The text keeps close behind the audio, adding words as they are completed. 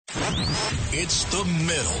It's The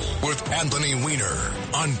Middle with Anthony Weiner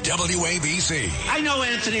on WABC. I know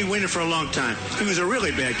Anthony Weiner for a long time. He was a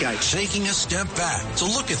really bad guy. Taking a step back to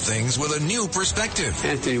look at things with a new perspective.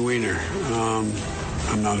 Anthony Weiner,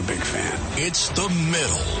 I'm not a big fan. It's The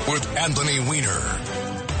Middle with Anthony Weiner.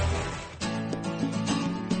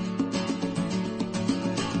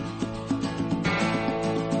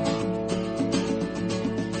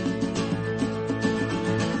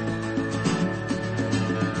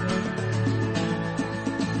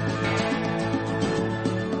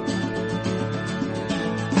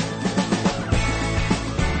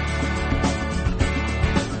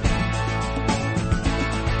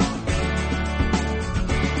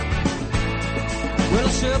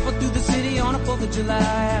 July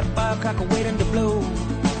at 5 o'clock waiting to blow,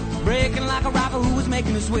 breaking like a robber who was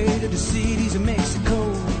making his way to the cities of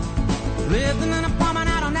Mexico. Lived in an apartment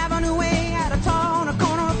out on Avenue A at a tall on a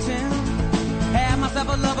corner of 10. Had myself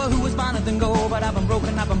a lover who was finer than gold, but I've been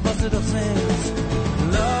broken, I've been busted up since.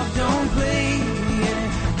 Love don't play any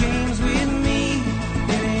games with me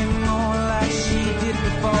anymore like she did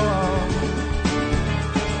before.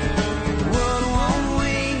 The world won't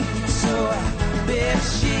wait, so I bet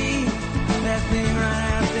she that thing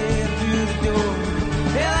right out there through the door.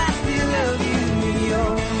 Hell, I still love you, New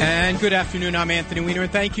York. And good afternoon, I'm Anthony Weiner,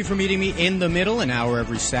 and thank you for meeting me in the middle, an hour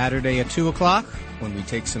every Saturday at 2 o'clock, when we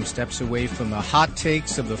take some steps away from the hot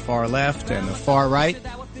takes of the far left and the far right.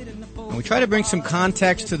 And we try to bring some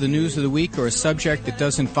context to the news of the week or a subject that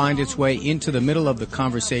doesn't find its way into the middle of the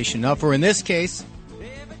conversation. Now, for in this case,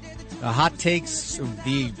 the hot takes of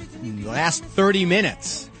the last 30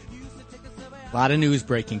 minutes. A lot of news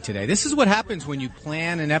breaking today. This is what happens when you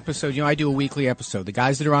plan an episode. You know, I do a weekly episode. The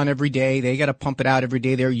guys that are on every day, they got to pump it out every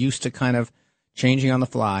day. They're used to kind of changing on the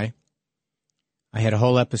fly. I had a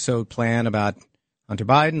whole episode planned about Hunter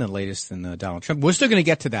Biden, the latest in Donald Trump. We're still going to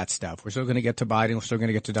get to that stuff. We're still going to get to Biden. We're still going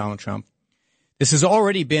to get to Donald Trump. This has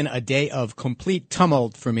already been a day of complete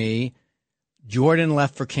tumult for me. Jordan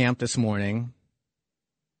left for camp this morning.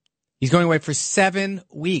 He's going away for 7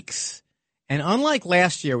 weeks. And unlike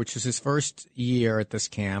last year, which was his first year at this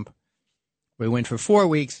camp, we went for 4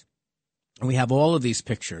 weeks, and we have all of these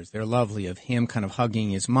pictures. They're lovely, of him kind of hugging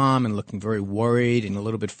his mom and looking very worried and a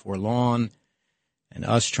little bit forlorn, and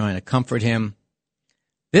us trying to comfort him.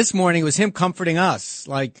 This morning was him comforting us,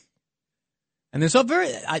 and there's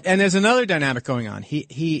another dynamic going on.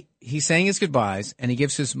 He's saying his goodbyes, and he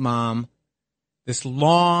gives his mom this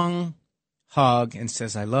long hug and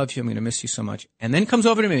says, "I love you. I'm going to miss you so much," and then comes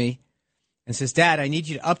over to me and says, "Dad, I need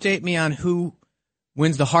you to update me on who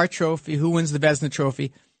wins the Hart Trophy, who wins the Vezina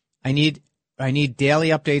Trophy. I need daily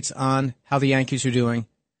updates on how the Yankees are doing.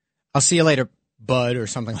 I'll see you later, bud," or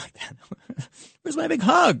something like that. Where's my big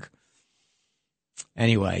hug?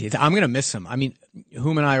 Anyway, I'm going to miss him. I mean,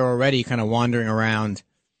 Whom and I are already kind of wandering around.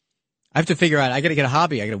 I have to figure out, I got to get a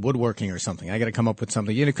hobby. I got to woodworking or something. I got to come up with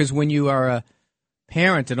something. You know, because when you are a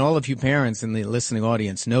parent, and all of you parents in the listening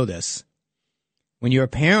audience know this, when you're a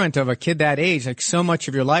parent of a kid that age, like, so much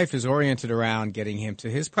of your life is oriented around getting him to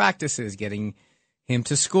his practices, getting him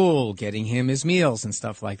to school, getting him his meals and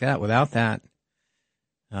stuff like that. Without that,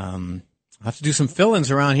 I'll have to do some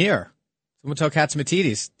fill-ins around here. Someone tell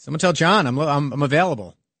Katsimatidis. Someone tell John I'm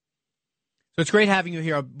available. So it's great having you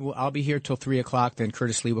here. I'll be here till 3 o'clock. Then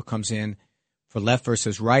Curtis Lewa comes in for Left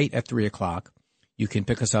versus Right at 3 o'clock. You can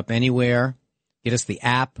pick us up anywhere. Get us the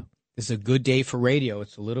app. This is a good day for radio.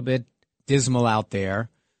 It's a little bit dismal out there.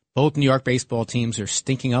 Both New York baseball teams are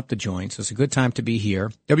stinking up the joint, so it's a good time to be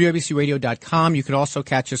here. WABCRadio.com. You could also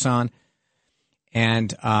catch us on.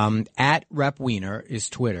 And at Rep Weiner is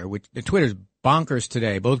Twitter. The Twitter's bonkers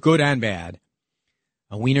today, both good and bad.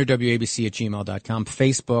 Weiner, WABC at gmail.com.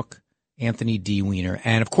 Facebook, Anthony D. Weiner.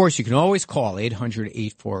 And, of course, you can always call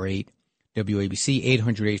 800-848-WABC,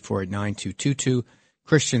 800-848-9222.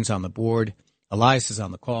 Christian's on the board. Elias is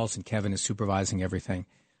on the calls, and Kevin is supervising everything.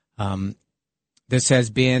 This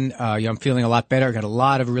has been, I'm feeling a lot better. I got a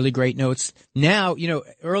lot of really great notes. Now,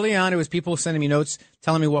 early on it was people sending me notes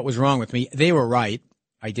telling me what was wrong with me. They were right.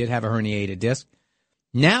 I did have a herniated disc.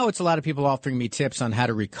 Now it's a lot of people offering me tips on how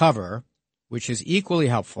to recover, which is equally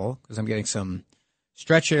helpful because I'm getting some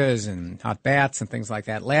stretches and hot baths and things like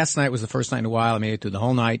that. Last night was the first night in a while I made it through the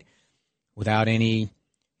whole night without having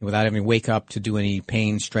to wake up to do any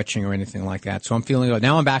pain stretching or anything like that. So I'm feeling good.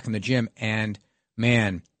 Now I'm back in the gym, and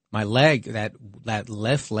man, my leg, that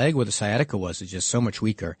left leg where the sciatica was, is just so much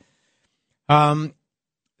weaker.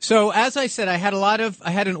 So as I said, I had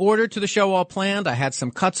an order to the show all planned. I had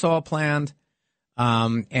some cuts all planned.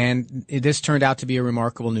 And this turned out to be a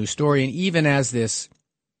remarkable news story. And even as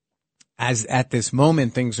at this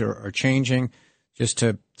moment, things are changing, just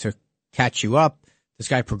to catch you up. This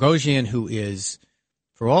guy Prigozhin, who is,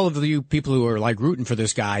 for all of you people who are like rooting for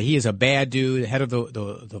this guy, he is a bad dude, head of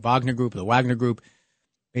the Wagner Group,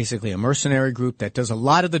 basically a mercenary group that does a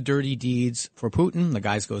lot of the dirty deeds for Putin. The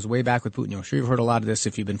guy goes way back with Putin. I'm sure you've heard a lot of this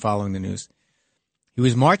if you've been following the news. He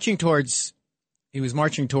was marching towards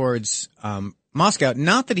Moscow.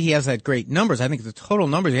 Not that he has that great numbers. I think the total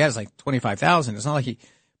numbers he has is like 25,000. It's not like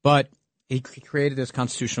but he created this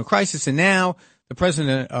constitutional crisis. And now the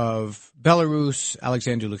president of Belarus,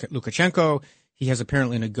 Alexander Lukashenko, he has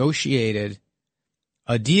apparently negotiated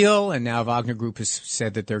a deal, and now Wagner Group has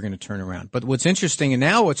said that they're going to turn around. But what's interesting, and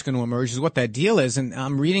now what's going to emerge, is what that deal is. And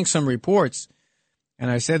I'm reading some reports, and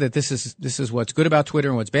I said that this is what's good about Twitter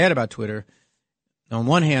and what's bad about Twitter. On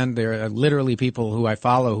one hand, there are literally people who I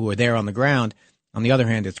follow who are there on the ground. On the other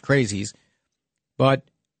hand, it's crazies. But,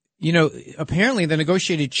 apparently the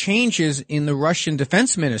negotiated changes in the Russian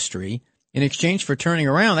Defense Ministry in exchange for turning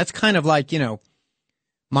around, that's kind of like,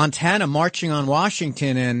 Montana marching on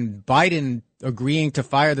Washington and Biden agreeing to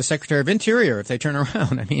fire the Secretary of Interior if they turn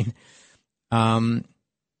around. I mean,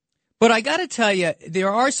 but I got to tell you, there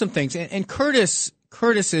are some things, and Curtis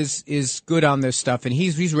is good on this stuff, and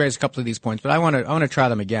he's raised a couple of these points, but I want to try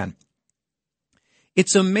them again.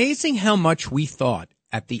 It's amazing how much we thought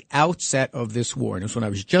at the outset of this war, and it was when I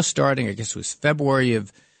was just starting, I guess it was February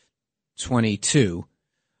of 22,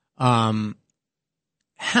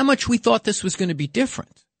 how much we thought this was going to be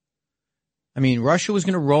different. I mean, Russia was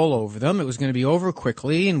going to roll over them. It was going to be over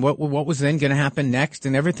quickly, and what was then going to happen next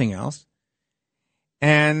and everything else.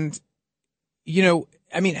 And,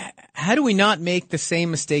 how do we not make the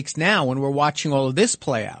same mistakes now when we're watching all of this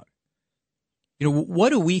play out? What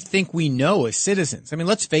do we think we know as citizens? I mean,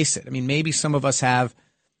 let's face it. I mean, maybe some of us have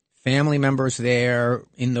family members there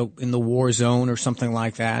in the war zone or something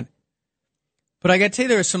like that. But I got to tell you,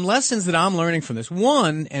 there are some lessons that I'm learning from this.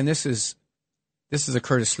 One, and this is a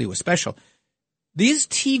Curtis Sliwa special. These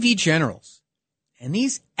TV generals and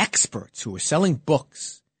these experts who are selling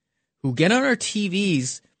books, who get on our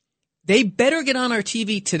TVs, they better get on our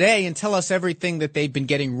TV today and tell us everything that they've been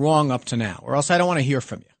getting wrong up to now, or else I don't want to hear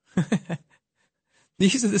from you.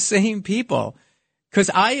 These are the same people. Because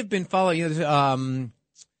I have been following,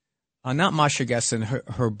 not Masha Gessen,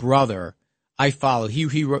 her brother, I follow.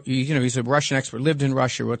 He's a Russian expert, lived in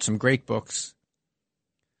Russia, wrote some great books.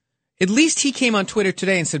 At least he came on Twitter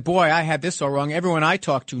today and said, boy, I had this all wrong. Everyone I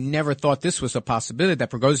talked to never thought this was a possibility, that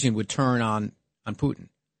Prigozhin would turn on Putin.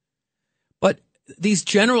 But these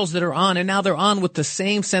generals that are on, and now they're on with the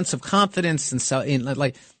same sense of confidence, and so,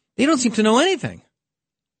 they don't seem to know anything.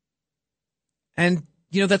 And,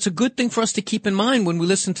 that's a good thing for us to keep in mind when we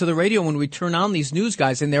listen to the radio, when we turn on these news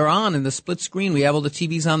guys, and they're on in the split screen. We have all the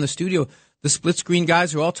TVs on the studio. The split screen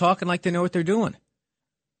guys are all talking like they know what they're doing.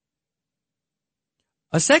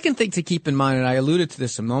 A second thing to keep in mind, and I alluded to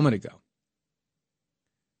this a moment ago.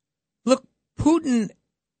 Look, Putin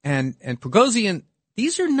and Prigozhin,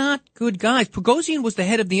 these are not good guys. Prigozhin was the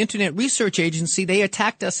head of the Internet Research Agency. They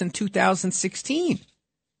attacked us in 2016.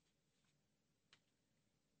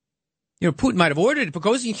 Putin might have ordered it.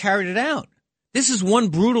 Prigozhin carried it out. This is one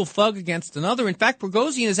brutal thug against another. In fact,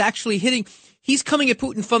 Prigozhin is actually he's coming at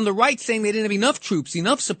Putin from the right, saying they didn't have enough troops,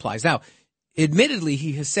 enough supplies. Now, admittedly,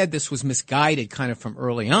 he has said this was misguided kind of from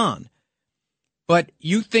early on. But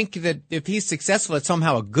you think that if he's successful, it's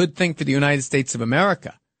somehow a good thing for the United States of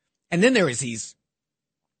America. And then there are these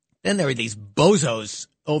bozos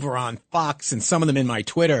over on Fox, and some of them in my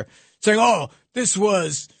Twitter, saying, oh, this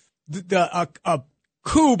was a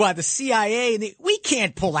coup by the CIA. And we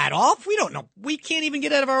can't pull that off. We don't know. We can't even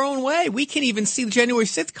get out of our own way. We can't even see the January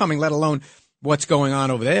 6th coming, let alone what's going on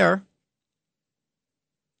over there.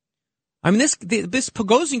 I mean, this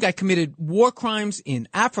Prigozhin guy committed war crimes in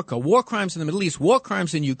Africa, war crimes in the Middle East, war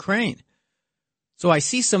crimes in Ukraine. So I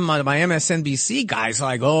see some of my MSNBC guys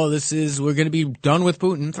like, oh, we're going to be done with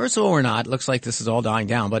Putin. First of all, we're not. It looks like this is all dying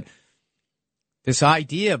down. But this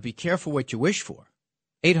idea, be careful what you wish for.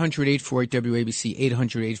 800-848-WABC,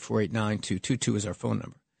 800-848-9222 is our phone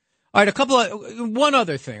number. All right, one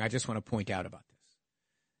other thing I just want to point out about this.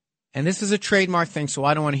 And this is a trademark thing, so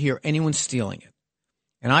I don't want to hear anyone stealing it.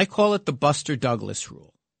 And I call it the Buster Douglas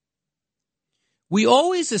rule. We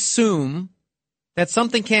always assume that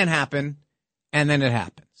something can happen, and then it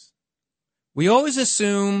happens. We always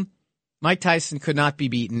assume Mike Tyson could not be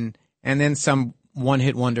beaten, and then some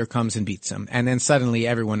one-hit wonder comes and beats him, and then suddenly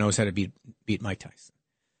everyone knows how to beat Mike Tyson.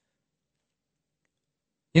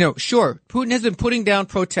 Sure, Putin has been putting down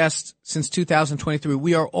protests since 2023.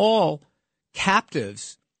 We are all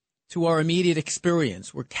captives to our immediate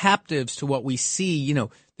experience. We're captives to what we see.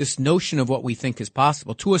 this notion of what we think is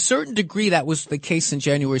possible. To a certain degree, that was the case in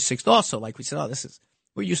January 6th also. Like we said,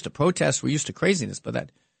 we're used to protests, we're used to craziness, but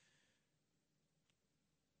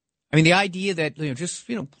the idea that,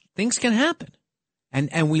 things can happen.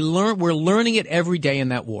 And we're learning it every day in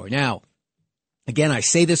that war. Now, again, I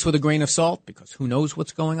say this with a grain of salt because who knows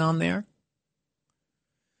what's going on there.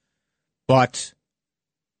 But,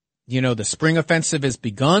 the spring offensive has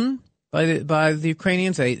begun by the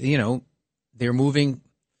Ukrainians. They're moving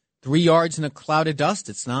 3 yards in a cloud of dust.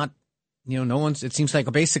 It's not, it seems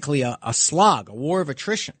like basically a slog, a war of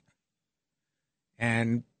attrition.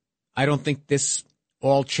 And I don't think this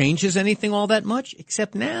all changes anything all that much,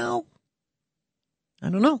 except now, I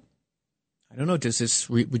don't know. Does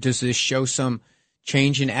this show some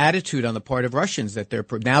change in attitude on the part of Russians that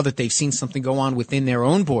now that they've seen something go on within their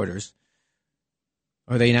own borders,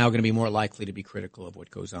 are they now going to be more likely to be critical of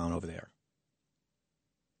what goes on over there?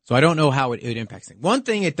 So I don't know how it impacts things. One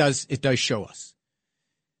thing it does show us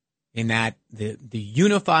in that the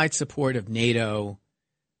unified support of NATO,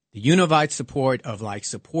 the unified support of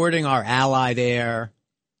supporting our ally there,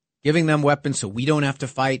 giving them weapons so we don't have to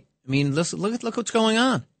fight. I mean, look what's going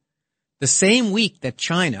on. The same week that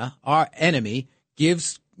China, our enemy,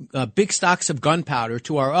 gives big stocks of gunpowder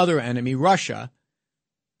to our other enemy, Russia,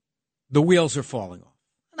 the wheels are falling off.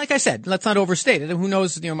 Like I said, let's not overstate it. Who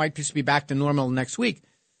knows? Might just be back to normal next week.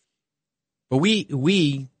 But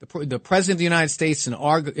the president of the United States and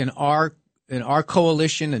our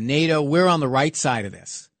coalition and NATO, we're on the right side of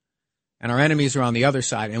this, and our enemies are on the other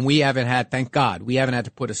side. And we haven't had, thank God,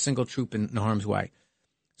 to put a single troop in harm's way.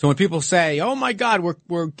 So when people say, "Oh my God,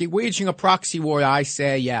 we're waging a proxy war," I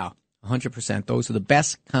say, yeah, 100%. Those are the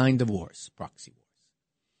best kind of wars, proxy wars.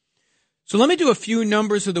 So let me do a few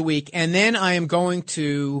numbers of the week, and then I am going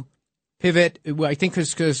to pivot. I think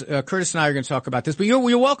because Curtis and I are going to talk about this, but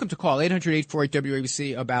you're welcome to call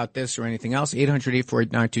 800-848-WABC about this or anything else,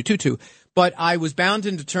 800-848-9222. But I was bound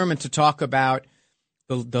and determined to talk about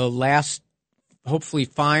the last, hopefully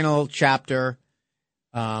final chapter,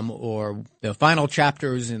 or the final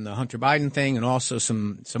chapters in the Hunter Biden thing, and also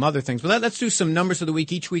some other things. But let's do some numbers of the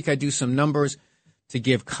week. Each week I do some numbers to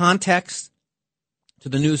give context to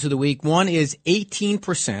the news of the week. One is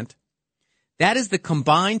 18%. That is the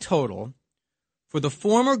combined total for the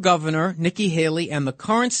former governor, Nikki Haley, and the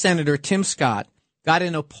current senator, Tim Scott, got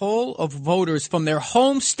in a poll of voters from their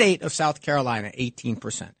home state of South Carolina,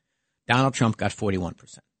 18%. Donald Trump got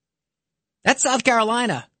 41%. That's South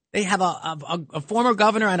Carolina. They have a former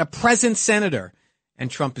governor and a present senator, and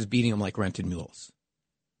Trump is beating them like rented mules.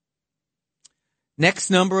 Next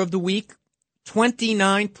number of the week,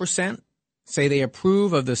 29% say they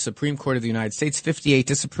approve of the Supreme Court of the United States, 58%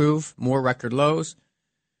 disapprove, more record lows.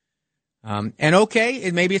 And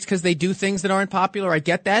okay, maybe it's because they do things that aren't popular. I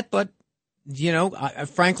get that, but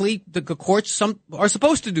frankly, the courts are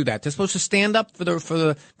supposed to do that. They're supposed to stand up for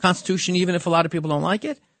the Constitution, even if a lot of people don't like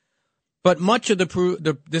it. But much of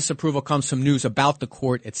the disapproval comes from news about the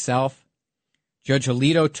court itself. Judge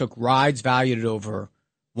Alito took rides valued at over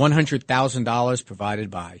 $100,000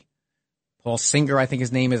 provided by Paul Singer, I think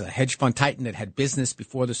his name is, a hedge fund titan that had business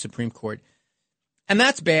before the Supreme Court. And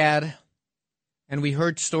that's bad. And we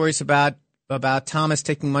heard stories about Thomas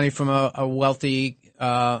taking money from a wealthy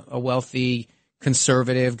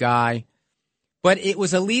conservative guy. But it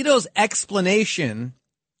was Alito's explanation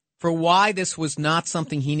for why this was not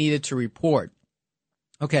something he needed to report.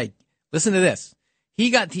 Okay, listen to this. He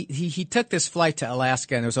took this flight to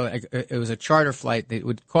Alaska, and it was a charter flight that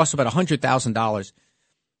would cost about $100,000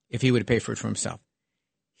 if he would pay for it for himself.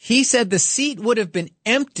 He said the seat would have been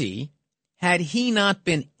empty had he not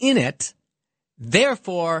been in it.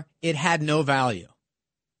 Therefore, it had no value.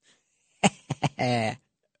 Yeah,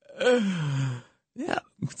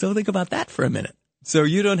 so think about that for a minute. So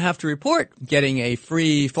you don't have to report getting a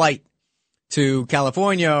free flight to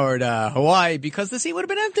California or to Hawaii because the seat would have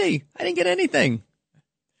been empty. I didn't get anything.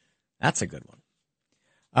 That's a good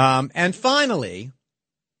one. And finally,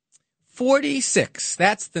 46.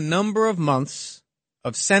 That's the number of months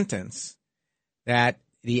of sentence that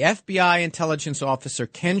the FBI intelligence officer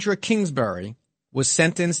Kendra Kingsbury was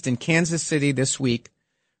sentenced in Kansas City this week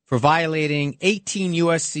for violating 18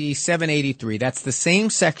 U.S.C. 783. That's the same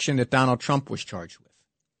section that Donald Trump was charged with.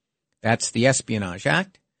 That's the Espionage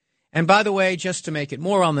Act. And by the way, just to make it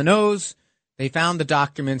more on the nose, they found the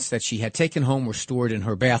documents that she had taken home were stored in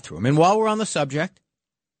her bathroom. And while we're on the subject,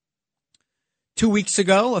 2 weeks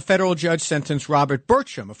ago, a federal judge sentenced Robert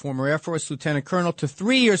Bertram, a former Air Force lieutenant colonel, to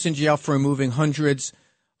 3 years in jail for removing hundreds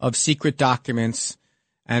of secret documents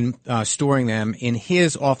and storing them in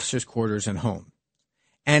his officers' quarters and home.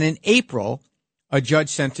 And in April, a judge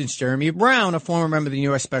sentenced Jeremy Brown, a former member of the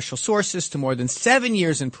U.S. Special Forces, to more than 7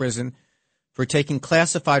 years in prison for taking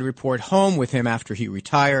classified report home with him after he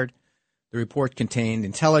retired. The report contained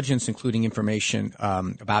intelligence, including information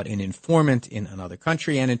about an informant in another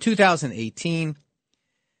country. And in 2018,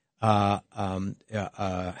 Hang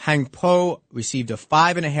Po received a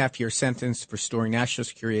 5.5-year sentence for storing National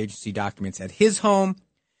Security Agency documents at his home,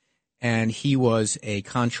 and he was a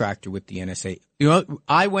contractor with the NSA. You know,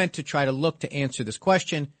 I went to try to look to answer this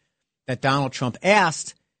question that Donald Trump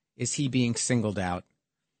asked, is he being singled out?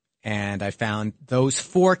 And I found those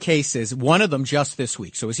 4 cases, one of them just this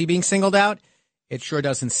week. So is he being singled out? It sure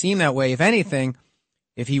doesn't seem that way. If anything,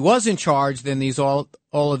 if he was in charge, then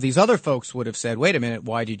all of these other folks would have said, wait a minute,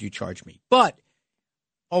 why did you charge me? But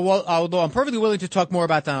although I'm perfectly willing to talk more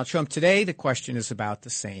about Donald Trump today, the question is about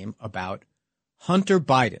the same, about Hunter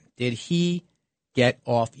Biden. Did he get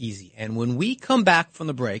off easy? And when we come back from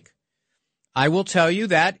the break, I will tell you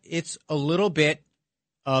that it's a little bit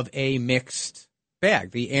of a mixed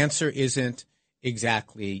bag. The answer isn't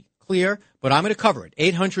exactly clear, but I'm going to cover it.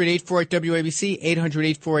 800-848-WABC,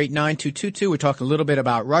 800-848-9222. We're talking a little bit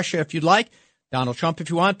about Russia, if you'd like, Donald Trump,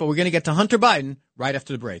 if you want, but we're going to get to Hunter Biden right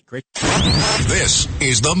after the break. Great. This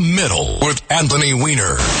is The Middle with Anthony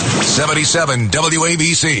Weiner, 77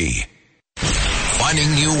 WABC.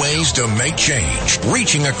 Finding new ways to make change,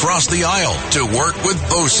 reaching across the aisle to work with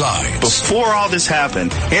both sides. Before all this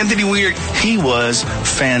happened, Anthony Weiner, he was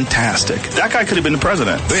fantastic. That guy could have been the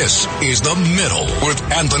president. This is The Middle with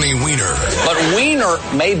Anthony Weiner. But Weiner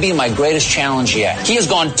may be my greatest challenge yet. He has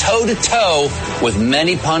gone toe-to-toe with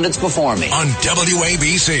many pundits before me. On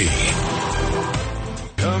WABC.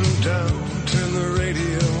 Come down to the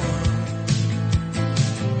radio.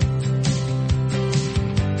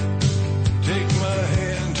 Take my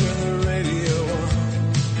hand, turn the radio on.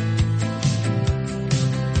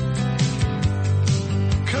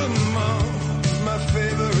 Come on, my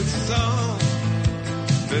favorite song,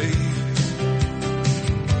 babe.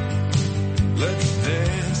 Let's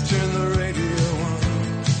dance, turn the radio on.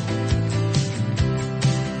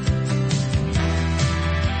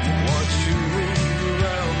 Watch you move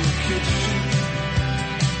around the kitchen.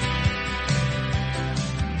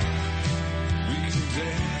 We can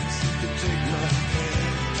dance if you take my hand.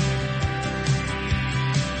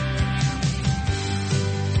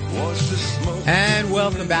 Watch the smoke. And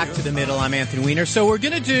welcome back to The Middle. I'm Anthony Weiner. So we're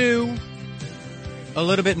going to do a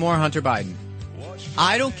little bit more Hunter Biden.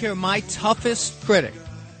 I don't care. My toughest critic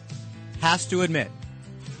has to admit,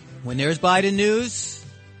 when there's Biden news,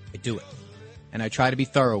 I do it. And I try to be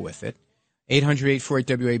thorough with it.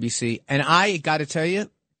 800-848-WABC. And I got to tell you,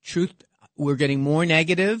 truth, we're getting more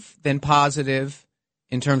negative than positive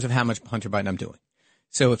in terms of how much Hunter Biden I'm doing.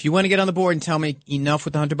 So if you want to get on the board and tell me enough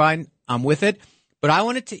with the Hunter Biden, I'm with it. But I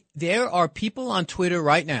wanted to, there are people on Twitter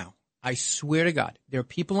right now, I swear to God, there are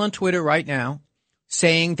people on Twitter right now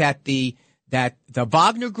saying that the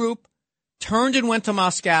Wagner Group turned and went to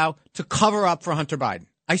Moscow to cover up for Hunter Biden.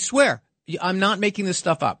 I swear, I'm not making this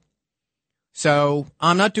stuff up. So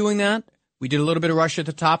I'm not doing that. We did a little bit of Russia at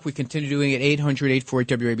the top. We continue doing it.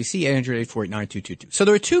 800-848-WABC, 800-848-9222. So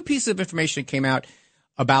there were 2 pieces of information that came out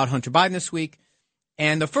about Hunter Biden this week.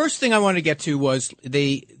 And the first thing I wanted to get to was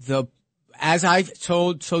as I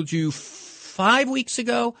told you 5 weeks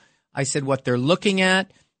ago, I said what they're looking at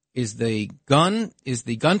is the gun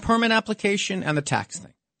permit application and the tax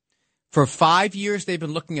thing. For 5 years, they've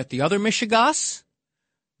been looking at the other Michigas,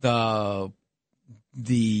 the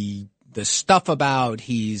stuff about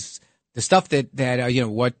the stuff that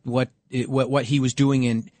what he was doing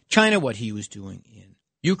in China, what he was doing in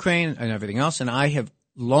Ukraine, and everything else. And I have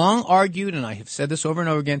long argued, and I have said this over and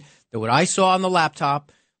over again, that what I saw on the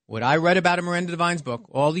laptop, what I read about in Miranda Devine's book,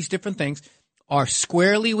 all these different things, are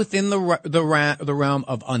squarely within the realm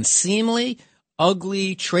of unseemly,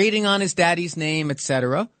 ugly, trading on his daddy's name,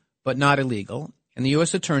 etc., but not illegal. And the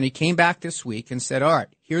U.S. attorney came back this week and said, all right,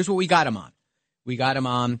 here's what we got him on. We got him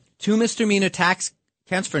on 2 misdemeanor tax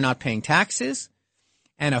counts for not paying taxes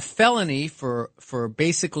and a felony for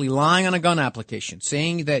basically lying on a gun application,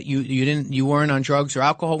 saying that you weren't on drugs or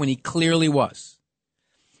alcohol when he clearly was.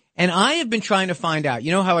 And I have been trying to find out,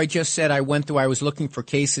 you know how I just said I was looking for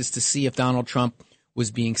cases to see if Donald Trump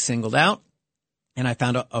was being singled out. And I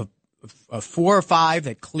found a 4 or 5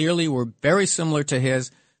 that clearly were very similar to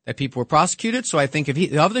his, that people were prosecuted. So I think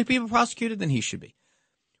if other people prosecuted, then he should be.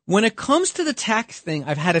 When it comes to the tax thing,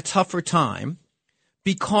 I've had a tougher time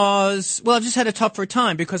because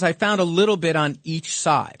I found a little bit on each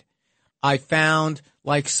side. I found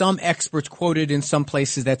like some experts quoted in some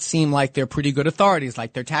places that seem like they're pretty good authorities,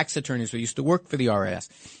 like they're tax attorneys who used to work for the IRS,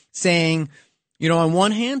 saying, on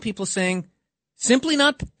one hand, people saying simply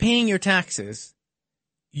not paying your taxes,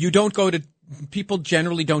 people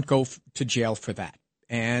generally don't go to jail for that.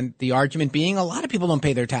 And the argument being a lot of people don't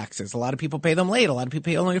pay their taxes. A lot of people pay them late. A lot of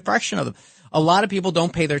people pay only a fraction of them. A lot of people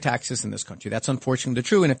don't pay their taxes in this country. That's unfortunately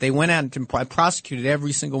true. And if they went out and prosecuted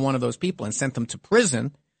every single one of those people and sent them to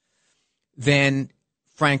prison, then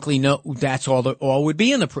frankly, no, that's all would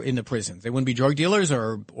be in the prisons. They wouldn't be drug dealers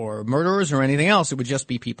or murderers or anything else. It would just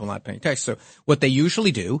be people not paying tax. So what they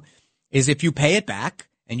usually do is if you pay it back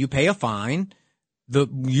and you pay a fine,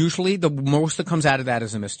 usually the most that comes out of that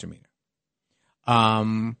is a misdemeanor.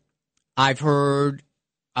 I've heard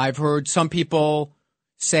some people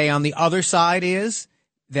say on the other side is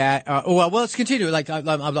that, let's continue. Like,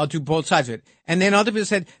 I'll do both sides of it. And then other people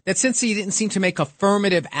said that since he didn't seem to make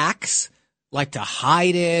affirmative acts, like to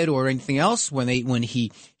hide it or anything else, when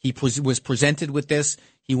he was presented with this,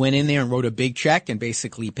 he went in there and wrote a big check and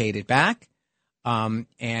basically paid it back.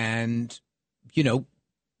 And, you know,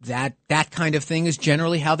 that kind of thing is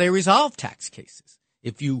generally how they resolve tax cases.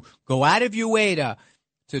 If you go out of your way to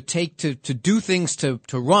do things to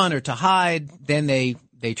run or to hide, then they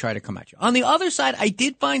try to come at you. On the other side, I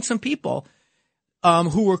did find some people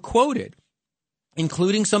who were quoted,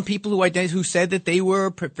 including some people who said that they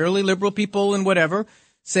were fairly liberal people and whatever,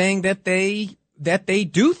 saying that they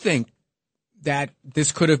do think that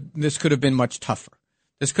this could have been much tougher.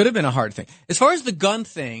 This could have been a hard thing. As far as the gun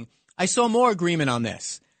thing, I saw more agreement on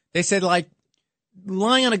this. They said, like,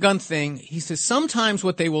 lying on a gun thing, he says sometimes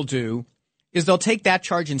what they will do is they'll take that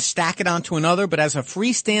charge and stack it onto another, but as a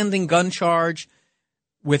freestanding gun charge,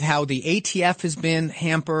 with how the ATF has been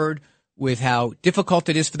hampered, with how difficult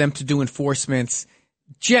it is for them to do enforcements,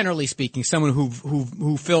 generally speaking, someone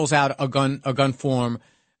who fills out a gun form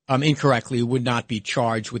incorrectly would not be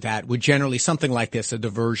charged with that. Would generally something like this, a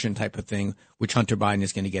diversion type of thing, which Hunter Biden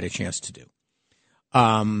is going to get a chance to do.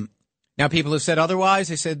 Now, people have said otherwise.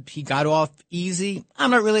 They said he got off easy.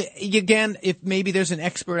 I'm not really, again, if maybe there's an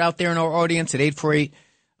expert out there in our audience at 848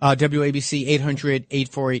 WABC,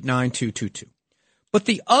 800-848-9222. But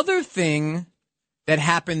the other thing that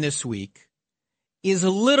happened this week is a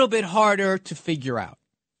little bit harder to figure out.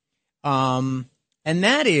 And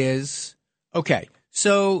that is, okay,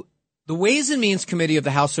 so the Ways and Means Committee of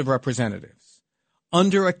the House of Representatives,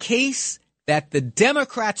 under a case that the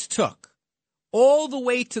Democrats took all the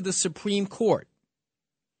way to the Supreme Court,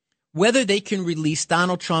 whether they can release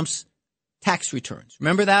Donald Trump's tax returns.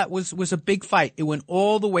 Remember, that was a big fight. It went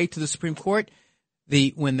all the way to the Supreme Court.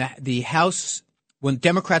 When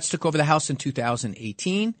Democrats took over the House in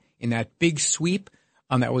 2018, in that big sweep,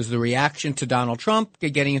 that was the reaction to Donald Trump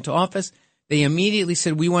getting into office, they immediately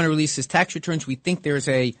said, we want to release his tax returns. We think there's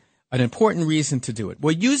an important reason to do it.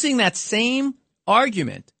 Well, using that same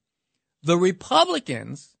argument, the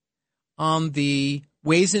Republicans on the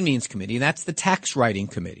Ways and Means Committee, and that's the tax writing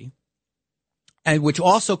committee, and which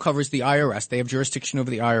also covers the IRS. They have jurisdiction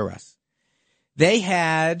over the IRS. They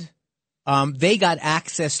got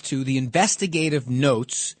access to the investigative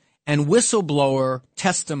notes and whistleblower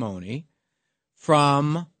testimony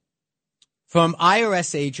from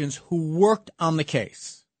IRS agents who worked on the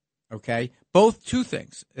case. Okay, two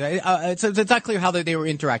things. It's not clear how they were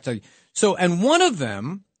interacting. So, and one of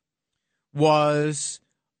them was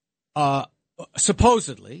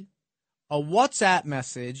supposedly a WhatsApp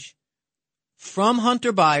message from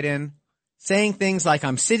Hunter Biden saying things like,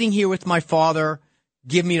 I'm sitting here with my father,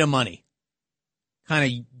 give me the money.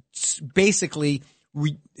 Kind of basically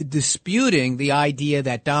disputing the idea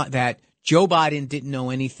that Joe Biden didn't know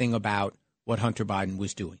anything about what Hunter Biden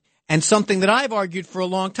was doing. And something that I've argued for a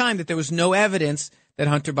long time, that there was no evidence that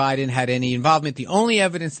Hunter Biden had any involvement. The only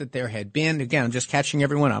evidence that there had been, again, I'm just catching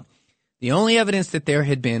everyone up, the only evidence that there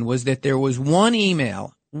had been was that there was one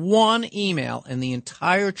email in the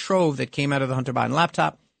entire trove that came out of the Hunter Biden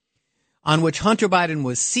laptop on which Hunter Biden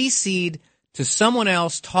was CC'd to someone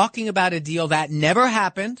else talking about a deal that never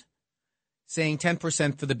happened, saying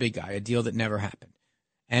 10% for the big guy, a deal that never happened.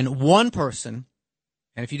 And one person,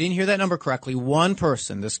 and if you didn't hear that number correctly, one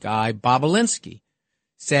person, this guy, Bobolinsky,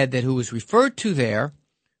 said that who was referred to there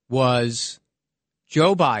was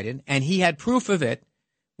Joe Biden, and he had proof of it.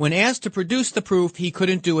 When asked to produce the proof, he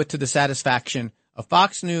couldn't do it to the satisfaction of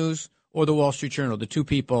Fox News or the Wall Street Journal, the two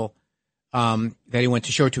people that he went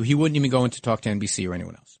to show it to. He wouldn't even go in to talk to NBC or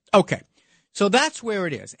anyone else. Okay, so that's where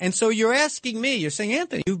it is. And so you're asking me, you're saying,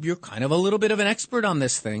 Anthony, you're kind of a little bit of an expert on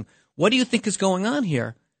this thing. What do you think is going on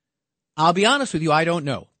here? I'll be honest with you, I don't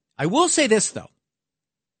know. I will say this, though.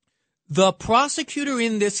 The prosecutor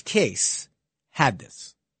in this case had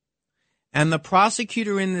this. And the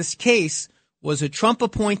prosecutor in this case was a Trump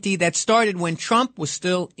appointee that started when Trump was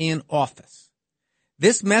still in office.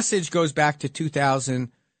 This message goes back to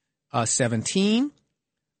 2017.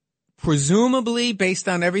 Presumably, based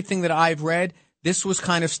on everything that I've read, this was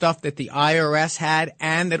kind of stuff that the IRS had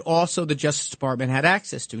and that also the Justice Department had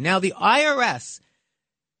access to. Now, the IRS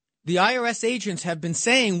agents have been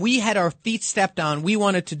saying we had our feet stepped on. We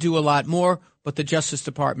wanted to do a lot more, but the Justice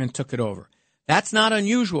Department took it over. That's not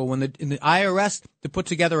unusual. When in the IRS to put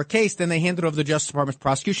together a case, then they hand it over to the Justice Department's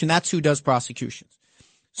prosecution. That's who does prosecutions.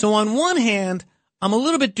 So on one hand, I'm a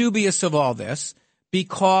little bit dubious of all this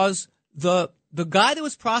because the guy that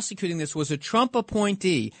was prosecuting this was a Trump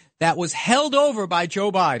appointee that was held over by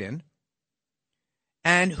Joe Biden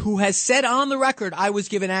and who has said on the record, I was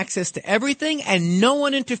given access to everything and no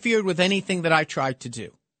one interfered with anything that I tried to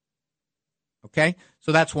do. Okay?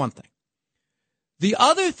 So that's one thing. The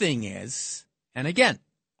other thing is, and again,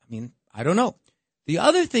 I mean, I don't know. The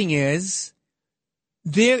other thing is,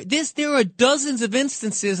 there are dozens of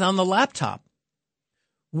instances on the laptop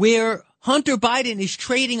where Hunter Biden is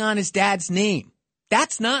trading on his dad's name.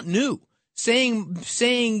 That's not new. Saying,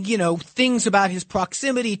 things about his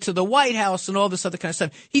proximity to the White House and all this other kind of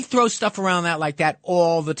stuff. He throws stuff around like that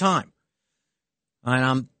all the time.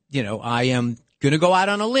 And I am going to go out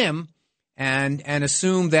on a limb and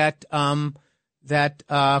assume that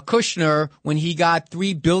Kushner, when he got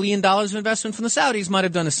 $3 billion of investment from the Saudis, might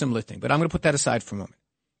have done a similar thing. But I'm going to put that aside for a moment.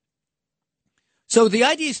 So the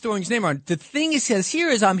idea is throwing his name around. The thing it says here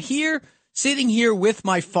is I'm here, sitting here with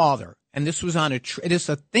my father. And this was on I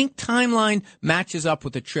think timeline matches up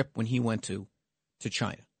with the trip when he went to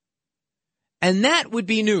China. And that would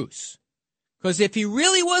be news. Because if he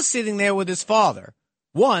really was sitting there with his father,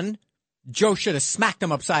 one, Joe should have smacked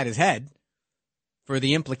him upside his head for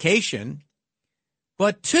the implication.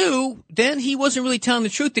 But two, then he wasn't really telling the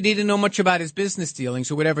truth that he didn't know much about his business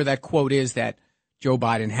dealings or whatever that quote is that Joe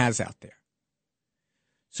Biden has out there.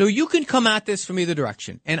 So you can come at this from either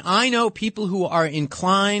direction. And I know people who are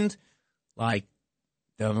inclined, like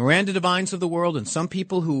the Miranda Devines of the world, and some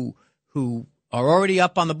people who are already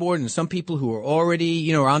up on the board, and some people who are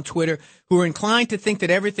already, on Twitter, who are inclined to think that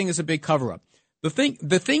everything is a big cover-up. The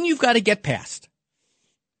thing you've got to get past,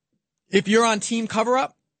 if you're on team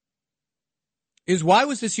cover-up, is why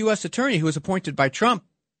was this U.S. attorney who was appointed by Trump,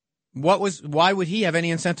 why would he have any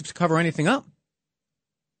incentive to cover anything up?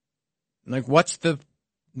 Like,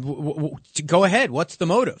 go ahead. What's the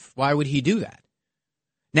motive? Why would he do that?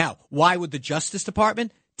 Now, why would the Justice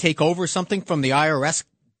Department take over something from the IRS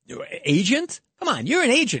agent? Come on, you're an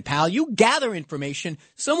agent, pal. You gather information.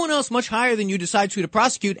 Someone else much higher than you decides who to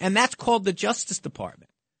prosecute, and that's called the Justice Department.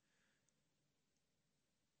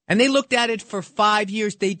 And they looked at it for 5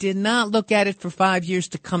 years. They did not look at it for 5 years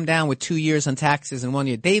to come down with 2 years on taxes and 1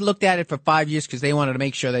 year. They looked at it for 5 years because they wanted to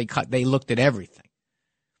make sure they looked at everything.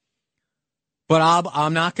 But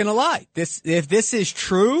I'm not going to lie. If this is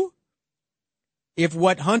true, if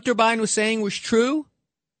what Hunter Biden was saying was true,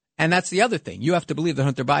 and that's the other thing, you have to believe that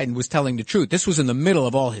Hunter Biden was telling the truth. This was in the middle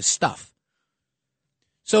of all his stuff.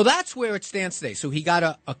 So that's where it stands today. So he got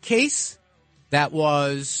a case that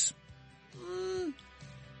was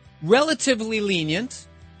relatively lenient,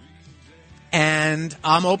 and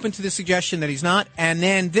I'm open to the suggestion that he's not. And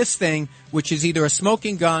then this thing, which is either a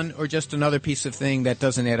smoking gun or just another piece of thing that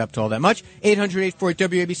doesn't add up to all that much.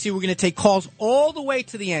 800-848-WABC. We're going to take calls all the way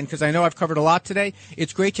to the end because I know I've covered a lot today.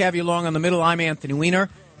 It's great to have you along on The Middle. I'm Anthony Weiner,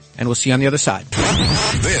 and we'll see you on the other side.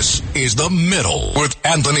 This is The Middle with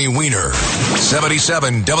Anthony Weiner.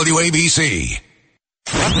 77 WABC.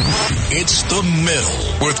 It's The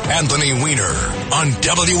Middle with Anthony Weiner on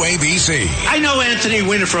WABC. I know Anthony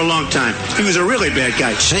Weiner for a long time. He was a really bad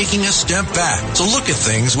guy. Taking a step back to look at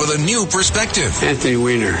things with a new perspective. Anthony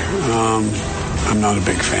Weiner, I'm not a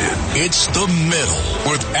big fan. It's The Middle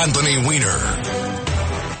with Anthony Weiner.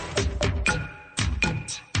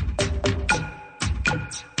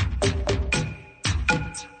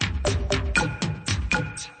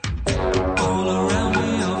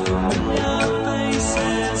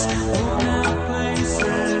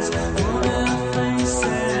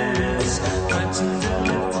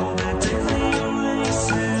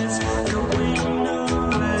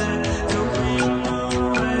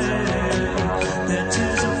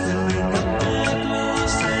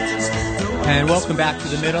 And welcome back to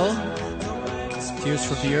The Middle. Tears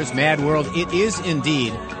for Fears, Mad World. It is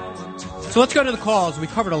indeed. So let's go to the calls. We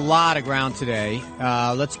covered a lot of ground today.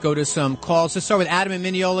 Let's go to some calls. Let's start with Adam in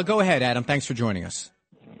Mineola. Go ahead, Adam. Thanks for joining us.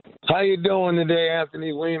 How you doing today,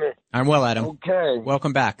 Anthony Weiner? I'm well, Adam. Okay.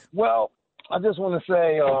 Welcome back. Well, I just want to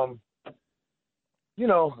say,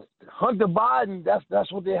 Hunter Biden,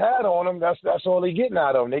 that's what they had on him. That's all they're getting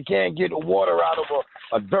out of him. They can't get water out of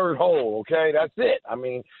a dirt hole, okay? That's it. I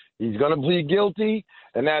mean, he's going to plead guilty,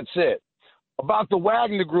 and that's it. About the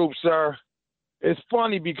Wagner Group, sir, it's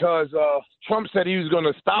funny because Trump said he was going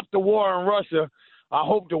to stop the war in Russia. I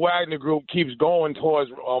hope the Wagner Group keeps going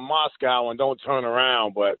towards Moscow and don't turn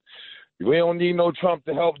around. But we don't need no Trump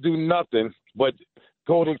to help do nothing but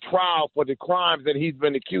go to trial for the crimes that he's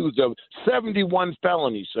been accused of. 71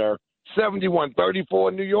 felonies, sir. 71. 34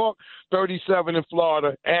 in New York, 37 in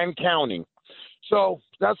Florida, and counting. So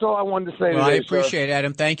that's all I wanted to say well, today, I appreciate it,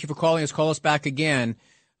 Adam. Thank you for calling us. Call us back again.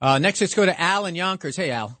 Next, let's go to Al in Yonkers.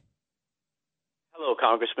 Hey, Al. Hello,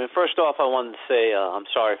 Congressman. First off, I wanted to say I'm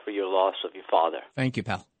sorry for your loss of your father. Thank you,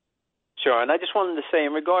 pal. Sure, and I just wanted to say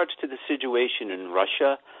in regards to the situation in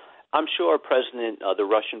Russia, I'm sure the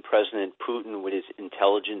Russian President Putin, with his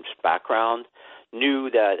intelligence background, knew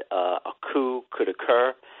that a coup could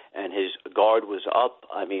occur, and his guard was up.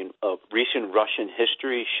 I mean, recent Russian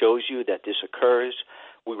history shows you that this occurs.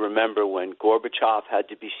 We remember when Gorbachev had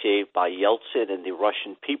to be saved by Yeltsin and the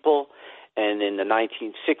Russian people, and in the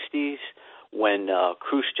 1960s, when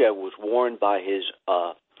Khrushchev was warned by his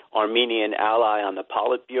Armenian ally on the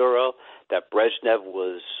Politburo that Brezhnev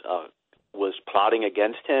was plotting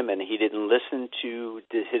against him, and he didn't listen to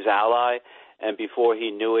his ally, and before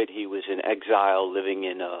he knew it, he was in exile living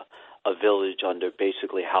in a village under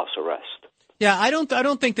basically house arrest. Yeah, I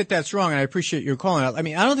don't think that that's wrong, and I appreciate your calling out. I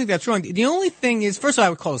mean, I don't think that's wrong. The only thing is, first of all, I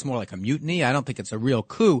would call this more like a mutiny. I don't think it's a real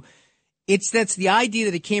coup. That's the idea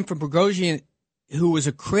that it came from Prigozhin, who was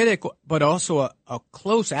a critic but also a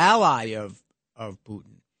close ally of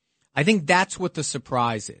Putin. I think that's what the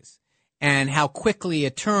surprise is, and how quickly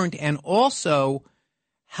it turned, and also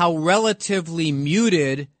how relatively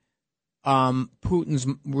muted Putin's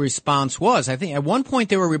response was. I think at one point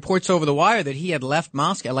there were reports over the wire that he had left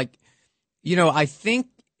Moscow. I think,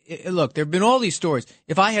 look, there have been all these stories.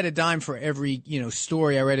 If I had a dime for every,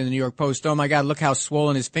 story I read in the New York Post, oh my God, look how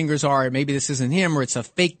swollen his fingers are. Maybe this isn't him, or it's a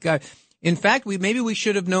fake guy. In fact, maybe we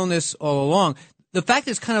should have known this all along. The fact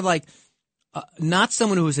is kind of like not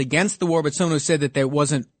someone who was against the war, but someone who said that it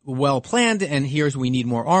wasn't well planned, and we need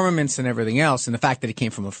more armaments and everything else. And the fact that it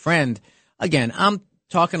came from a friend. Again, I'm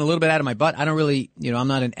talking a little bit out of my butt. I don't really, I'm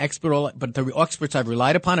not an expert, but the experts I've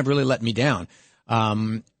relied upon have really let me down.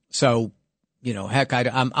 Heck,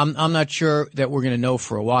 I'm not sure that we're going to know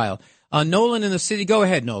for a while. Nolan in the city, go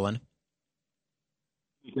ahead, Nolan.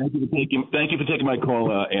 Thank you for taking my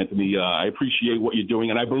call, Anthony. I appreciate what you're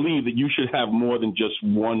doing, and I believe that you should have more than just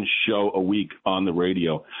one show a week on the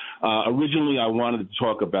radio. Originally, I wanted to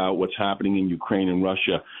talk about what's happening in Ukraine and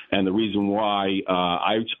Russia, and the reason why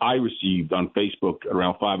I received on Facebook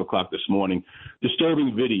around 5 o'clock this morning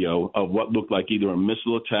disturbing video of what looked like either a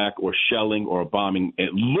missile attack or shelling or a bombing.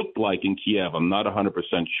 It looked like in Kiev. I'm not 100%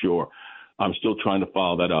 sure. I'm still trying to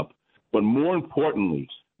follow that up. But more importantly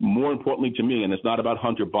to me, and it's not about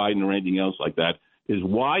Hunter Biden or anything else like that, is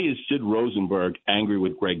why is Sid Rosenberg angry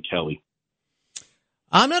with Greg Kelly?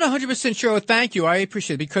 I'm not 100% sure. Thank you. I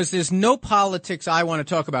appreciate it, because there's no politics I want to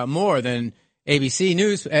talk about more than ABC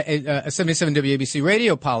News, 77 WABC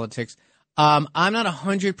radio politics. I'm not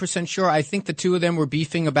 100% sure. I think the two of them were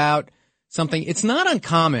beefing about something. It's not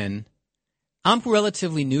uncommon. I'm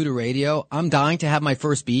relatively new to radio. I'm dying to have my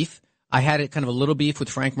first beef. I had kind of a little beef with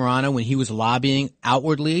Frank Morano when he was lobbying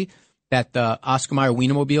outwardly that the Oscar Mayer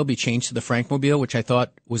Wienermobile be changed to the Frankmobile, which I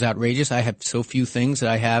thought was outrageous. I have so few things that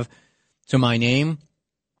I have to my name.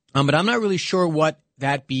 But I'm not really sure what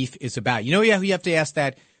that beef is about. You have to ask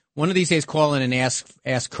that. One of these days, call in and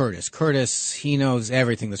ask Curtis. Curtis, he knows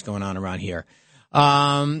everything that's going on around here.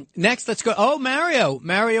 Next, let's go. Oh, Mario.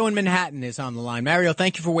 Mario in Manhattan is on the line. Mario,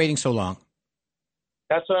 thank you for waiting so long.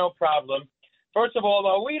 That's no problem. First of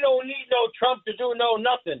all, we don't need no Trump to do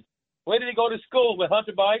nothing. Where did he go to school? With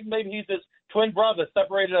Hunter Biden? Maybe he's his twin brother,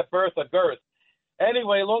 separated at birth or girth.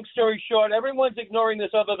 Anyway, long story short, everyone's ignoring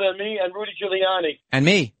this other than me and Rudy Giuliani. And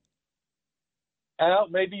me.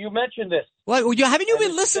 Maybe you mentioned this. What? Haven't you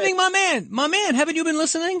been listening, my man? My man, haven't you been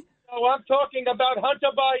listening? No, I'm talking about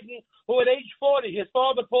Hunter Biden, who at age 40, his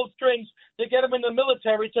father pulled strings to get him in the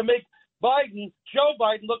military to make Joe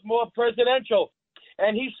Biden, look more presidential.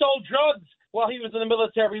 And he sold drugs while he was in the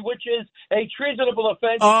military, which is a treasonable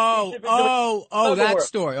offense.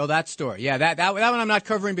 That story. Yeah, that one I'm not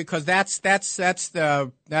covering because that's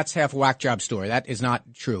half whack job story. That is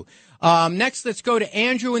not true. Next, let's go to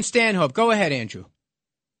Andrew in Stanhope. Go ahead, Andrew.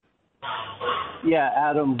 Yeah,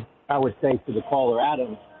 Adam, I would say to the caller,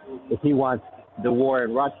 Adam, if he wants the war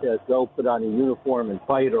in Russia, go put on a uniform and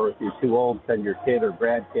fight, or if you're too old, send your kid or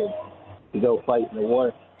grandkid to go fight in the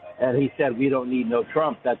war. And he said, we don't need no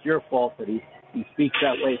Trump. That's your fault that he he speaks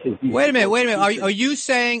that way. Wait a minute. Are you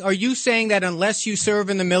saying that unless you serve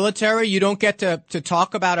in the military, you don't get to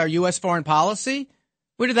talk about our U.S. foreign policy?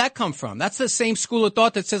 Where did that come from? That's the same school of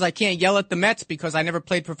thought that says I can't yell at the Mets because I never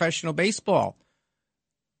played professional baseball.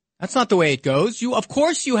 That's not the way it goes. Of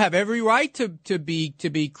course, you have every right to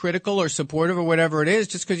be critical or supportive or whatever it is.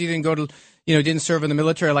 Just because you didn't serve in the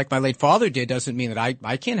military like my late father did doesn't mean that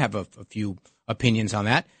I can't have a few opinions on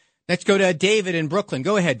that. Let's go to David in Brooklyn.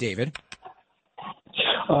 Go ahead, David.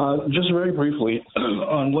 Just very briefly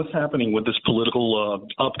on what's happening with this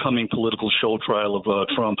upcoming political show trial of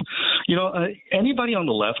Trump. Anybody on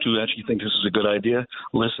the left who actually thinks this is a good idea,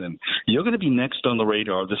 listen, you're going to be next on the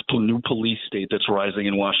radar, this new police state that's rising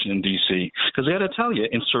in Washington, D.C. Because I got to tell you,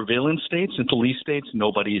 in surveillance states and police states,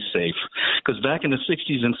 nobody is safe. Because back in the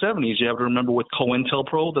 60s and 70s, you have to remember with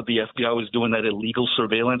COINTELPRO that the FBI was doing that illegal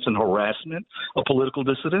surveillance and harassment of political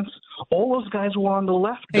dissidents. All those guys were on the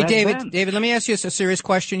left. Hey, David, let me ask you a serious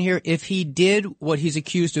question here. If he did what he's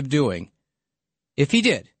accused of doing, then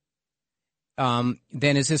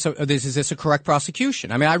is this a correct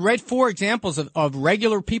prosecution? I mean, I read 4 examples of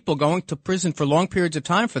regular people going to prison for long periods of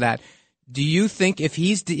time for that. Do you think if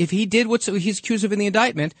he did what he's accused of in the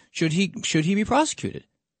indictment, should he be prosecuted?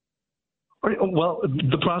 Well,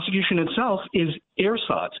 the prosecution itself is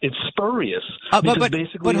ersatz. It's spurious.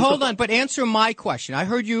 But hold on. But answer my question. I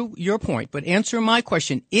heard your point, but answer my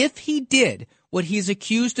question. If he did what he's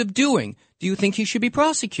accused of doing, do you think he should be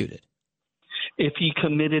prosecuted? If he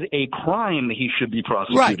committed a crime, he should be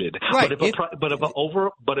prosecuted. Right. But if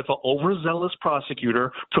an overzealous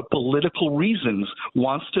prosecutor, for political reasons,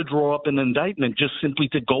 wants to draw up an indictment just simply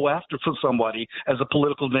to go after for somebody as a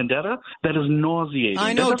political vendetta, that is nauseating.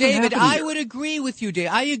 I know, David. I would agree with you, Dave.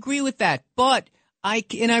 I agree with that. But I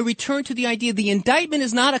return to the idea the indictment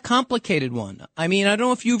is not a complicated one. I mean, I don't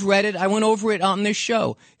know if you've read it. I went over it on this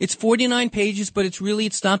show. It's 49 pages, but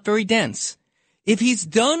it's not very dense. If he's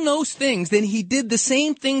done those things, then he did the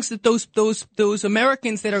same things that those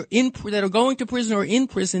Americans that are going to prison or in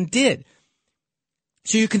prison did.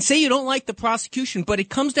 So you can say you don't like the prosecution, but it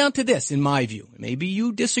comes down to this, in my view. Maybe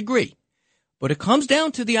you disagree, but it comes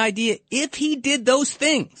down to the idea: if he did those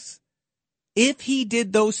things,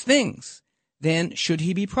 then should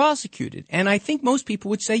he be prosecuted? And I think most people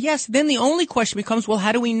would say yes. Then the only question becomes, well,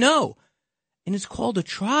 how do we know? And it's called a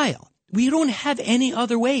trial. We don't have any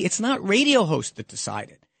other way. It's not radio hosts that decide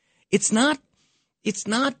it. It's not,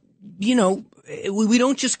 we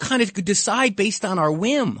don't just kind of decide based on our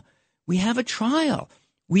whim. We have a trial.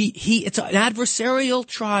 It's an adversarial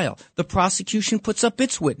trial. The prosecution puts up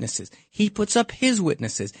its witnesses. He puts up his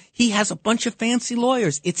witnesses. He has a bunch of fancy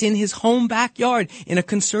lawyers. It's in his home backyard in a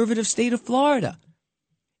conservative state of Florida.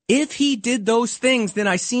 If he did those things, then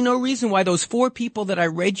I see no reason why those 4 people that I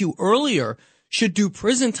read you earlier should do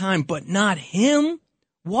prison time, but not him.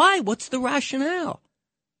 Why? What's the rationale?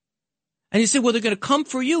 And you say, well, they're going to come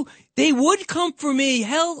for you. They would come for me.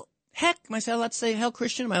 Heck, am I allowed to say hell,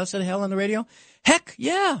 Christian? Am I allowed to say hell on the radio? Heck,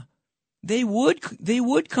 yeah. They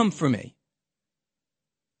would come for me.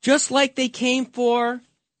 Just like they came for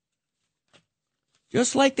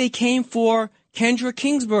Kendra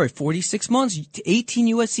Kingsbury, 46 months, 18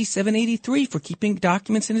 U.S.C. 783 for keeping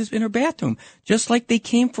documents in her bathroom. Just like they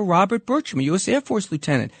came for Robert Bertram, a U.S. Air Force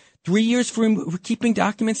lieutenant, 3 years for keeping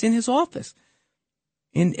documents in his office.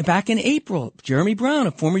 Back in April, Jeremy Brown,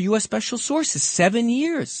 a former U.S. Special Sources, 7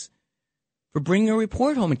 years for bringing a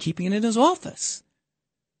report home and keeping it in his office.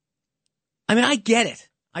 I mean, I get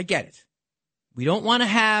it. We don't want to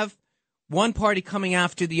have one party coming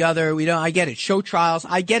after the other. I get it. Show trials.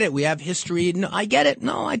 I get it. We have history. No, I get it.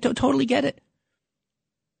 No, I totally get it.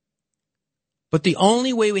 But the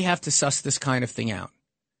only way we have to suss this kind of thing out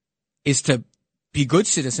is to be good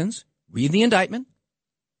citizens, read the indictment.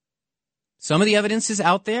 Some of the evidence is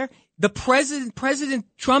out there. The President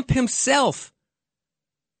Trump himself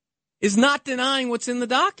is not denying what's in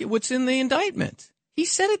the indictment. He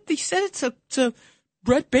said it to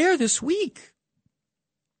Brett Baer this week.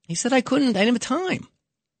 He said, I didn't have time.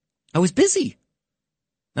 I was busy.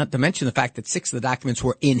 Not to mention the fact that 6 of the documents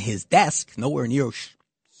were in his desk, nowhere near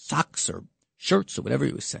socks or shirts or whatever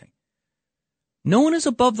he was saying. No one is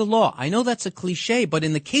above the law. I know that's a cliche, but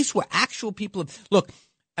in the case where actual people look,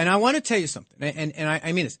 and I want to tell you something, and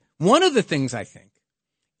I mean this. One of the things I think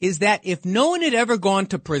is that if no one had ever gone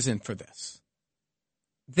to prison for this,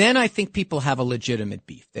 then I think people have a legitimate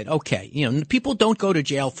beef that, okay, people don't go to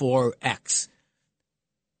jail for X.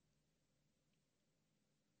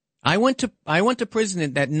 I went to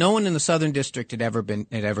prison that no one in the Southern District had ever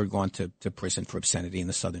gone to prison for obscenity in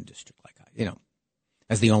the Southern District,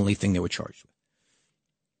 as the only thing they were charged with.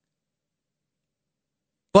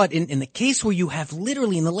 But in the case where you have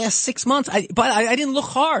literally in the last 6 months, I didn't look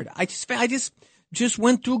hard. I just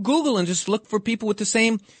went through Google and just looked for people with the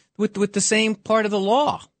same with the same part of the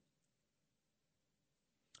law.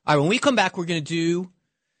 All right, when we come back, we're going to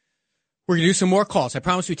do some more calls. I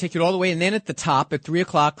promise we take it all the way. And then at the top, at 3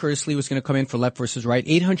 o'clock, Curtis Lee was going to come in for Left versus Right.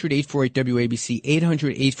 800-848-WABC,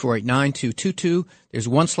 800-848-9222. There's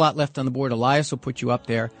one slot left on the board. Elias will put you up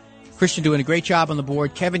there. Christian doing a great job on the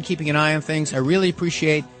board. Kevin keeping an eye on things. I really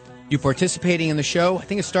appreciate you participating in the show. I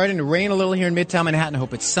think it's starting to rain a little here in Midtown Manhattan. I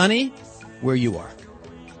hope it's sunny where you are.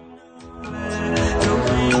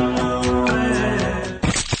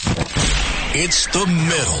 It's The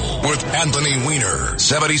Middle with Anthony Weiner,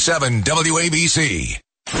 77 WABC.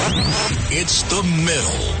 It's The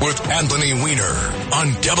Middle with Anthony Weiner on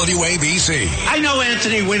WABC. I know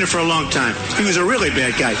Anthony Weiner for a long time. He was a really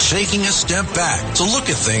bad guy. Taking a step back to look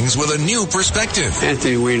at things with a new perspective.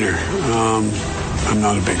 Anthony Weiner, I'm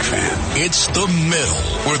not a big fan. It's The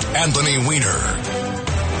Middle with Anthony Weiner.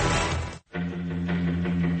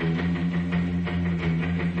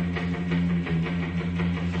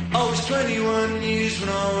 I was 21 years when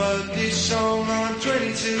I wrote this song. I'm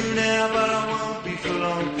 22 now, but I won't be for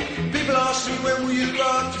long. People ask me when will you grow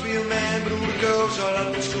up to be a man, but all the girls I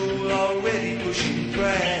love in school are already pushing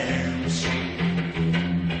prams.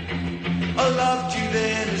 I loved you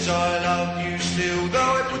then as I love you still. Though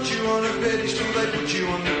I put you on a pedestal, they put you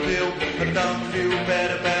on the pill. I don't feel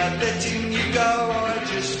bad about letting you go. I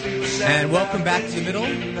just feel sad. And welcome back to The Middle.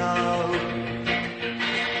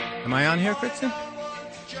 Am I on here, Kristen?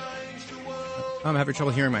 I'm having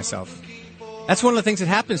trouble hearing myself. That's one of the things that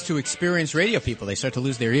happens to experienced radio people. They start to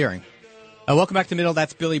lose their hearing. Welcome back to Middle.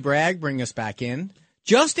 That's Billy Bragg bringing us back in.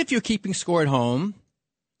 Just if you're keeping score at home,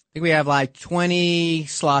 I think we have like 20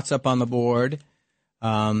 slots up on the board.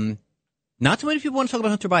 Not too many people want to talk about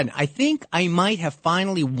Hunter Biden. I think I might have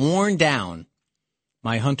finally worn down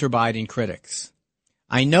my Hunter Biden critics.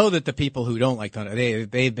 I know that the people who don't like Hunter,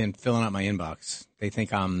 they've been filling up my inbox. They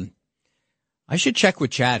think I should check with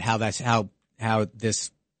Chad how this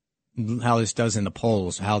does in the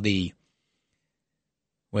polls,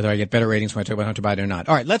 whether I get better ratings when I talk about Hunter Biden or not.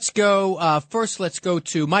 All right, let's go. First, let's go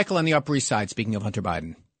to Michael on the Upper East Side, speaking of Hunter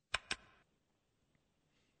Biden.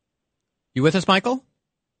 You with us, Michael?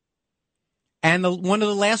 And one of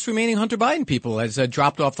the last remaining Hunter Biden people has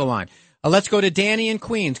dropped off the line. Let's go to Danny in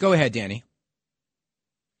Queens. Go ahead, Danny.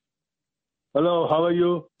 Hello, how are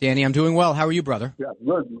you? Danny, I'm doing well. How are you, brother? Yeah,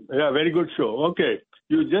 good. Yeah, very good show. Okay.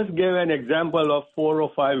 You just gave an example of 4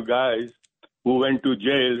 or 5 guys who went to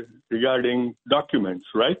jail regarding documents,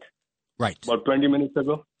 right? Right. About 20 minutes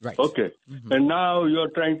ago? Right. Okay. Mm-hmm. And now you're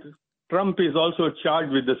Trump is also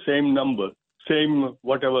charged with the same number, same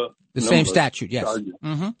whatever. The same statute, yes.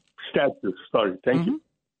 Mm-hmm. Statute, sorry. Thank you.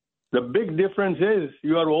 The big difference is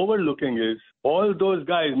you are overlooking is all those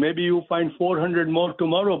guys, maybe you find 400 more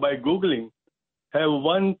tomorrow by Googling, have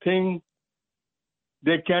one thing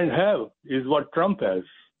they can't have is what Trump has.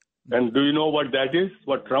 And do you know what that is,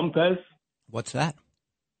 what Trump has? What's that?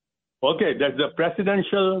 Okay, that's the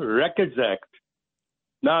Presidential Records Act.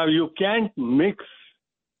 Now, you can't mix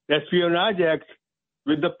Espionage Act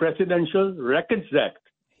with the Presidential Records Act.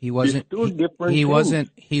 He wasn't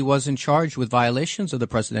charged with violations of the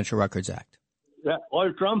Presidential Records Act. Yeah,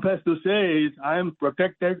 all Trump has to say is, I am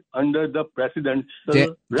protected under the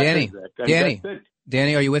Presidential Records Act.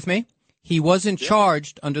 Danny, are you with me? He wasn't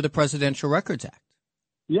charged under the Presidential Records Act.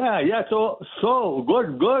 Yeah. So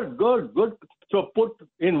good. So put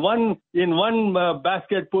in one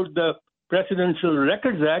basket, put the Presidential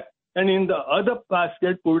Records Act, and in the other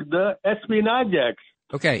basket, put the Espionage Act.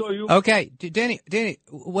 Okay. Okay, Danny,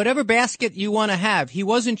 whatever basket you want to have, he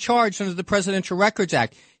wasn't charged under the Presidential Records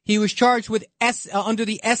Act. He was charged with under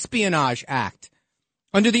the Espionage Act.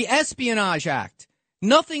 Under the Espionage Act.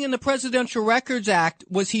 Nothing in the Presidential Records Act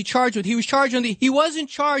was he charged with. He was charged he wasn't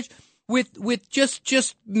charged with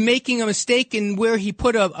just making a mistake in where he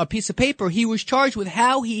put a piece of paper. He was charged with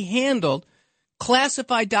how he handled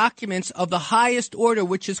classified documents of the highest order,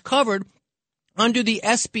 which is covered under the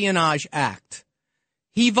Espionage Act.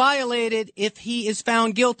 He violated, if he is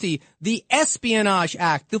found guilty, the Espionage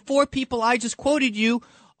Act. The 4 people I just quoted you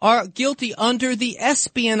are guilty under the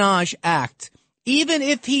Espionage Act. Even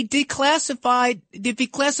if he classified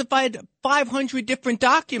 500 different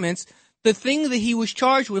documents, the thing that he was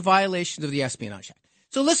charged with violations of the Espionage Act.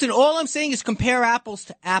 So listen, all I'm saying is compare apples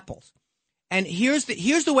to apples. And here's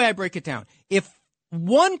the way I break it down. If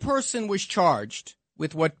one person was charged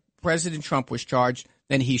with what President Trump was charged,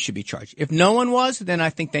 then he should be charged. If no one was, then I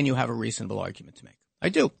think then you have a reasonable argument to make. I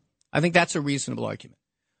do. I think that's a reasonable argument.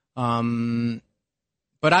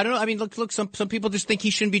 But I don't know. I mean, look, some people just think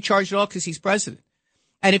he shouldn't be charged at all because he's president.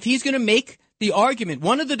 And if he's going to make the argument,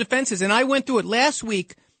 one of the defenses, and I went through it last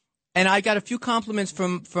week, and I got a few compliments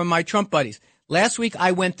from my Trump buddies. Last week,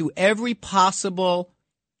 I went through every possible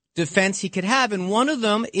defense he could have, and one of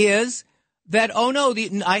them is that, oh no,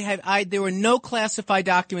 there were no classified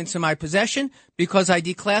documents in my possession because I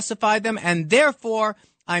declassified them, and therefore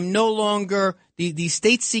I'm no longer the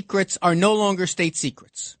state secrets are no longer state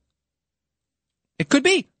secrets. It could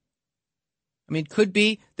be. I mean, it could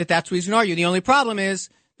be that that's what he's going to argue. The only problem is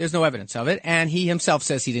there's no evidence of it, and he himself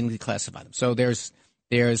says he didn't declassify them. So there's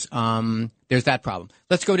that problem.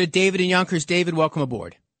 Let's go to David in Yonkers. David, welcome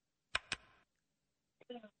aboard.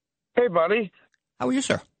 Hey, buddy. How are you,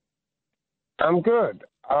 sir? I'm good.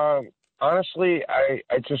 Honestly,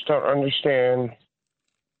 I just don't understand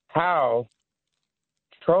how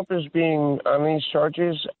Trump is being on these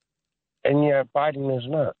charges, and yet Biden is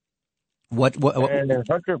not. What? And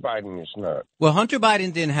Hunter Biden is not. Well, Hunter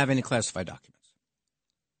Biden didn't have any classified documents.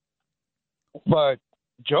 But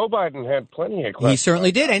Joe Biden had plenty of classified. He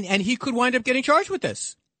certainly did, and he could wind up getting charged with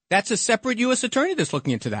this. That's a separate U.S. attorney that's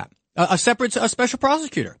looking into that. A special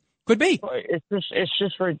prosecutor. Could be. It's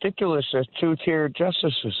just ridiculous as two-tier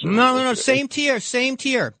justice system. No. Same tier. Same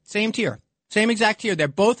exact tier. They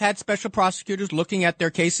both had special prosecutors looking at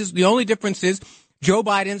their cases. The only difference is Joe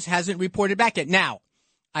Biden's hasn't reported back yet. Now,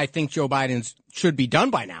 I think Joe Biden's should be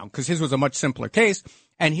done by now because his was a much simpler case.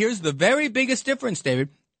 And here's the very biggest difference, David.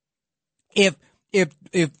 If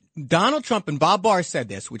Donald Trump and Bob Barr said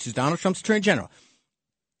this, which is Donald Trump's Attorney General,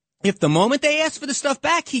 if the moment they asked for the stuff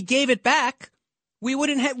back, he gave it back,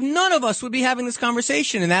 none of us would be having this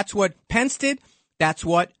conversation. And that's what Pence did. That's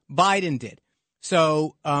what Biden did.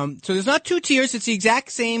 So there's not two tiers. It's the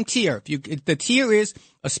exact same tier. The tier is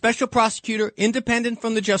a special prosecutor, independent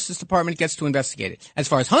from the Justice Department, gets to investigate it. As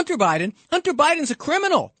far as Hunter Biden's a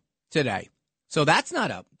criminal today. So that's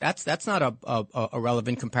not a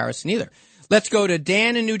relevant comparison either. Let's go to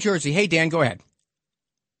Dan in New Jersey. Hey, Dan, go ahead.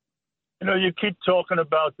 You know, you keep talking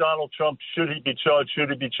about Donald Trump. Should he be charged?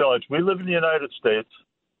 Should he be charged? We live in the United States.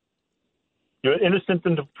 You're innocent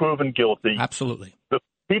until proven guilty. Absolutely. The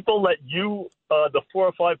people that the 4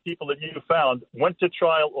 or 5 people that you found went to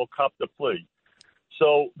trial or copped a plea.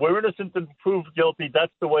 So we're innocent until proved guilty.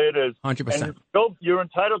 That's the way it is. 100%. And you're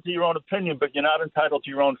entitled to your own opinion, but you're not entitled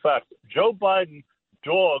to your own facts. Joe Biden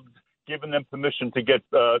dogged giving them permission to get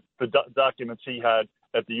the documents he had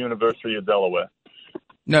at the University of Delaware.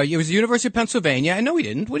 No, it was the University of Pennsylvania. I know he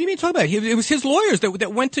didn't. What do you mean talking about? It was his lawyers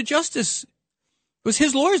that went to justice. It was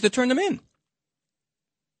his lawyers that turned them in.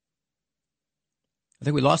 I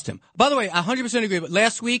think we lost him. By the way, I 100% agree. But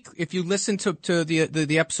last week, if you listened to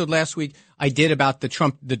the episode last week, I did about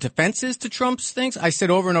the defenses to Trump's things. I said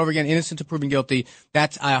over and over again, innocent to proven guilty.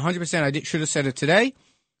 That's 100%. Should have said it today.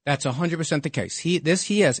 That's 100% the case.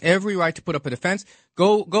 He has every right to put up a defense.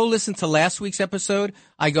 Go listen to last week's episode.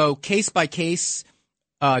 I go case by case,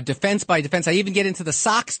 defense by defense. I even get into the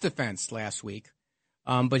Sox defense last week.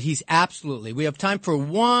 But he's absolutely. We have time for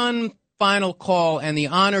one final call, and the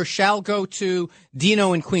honor shall go to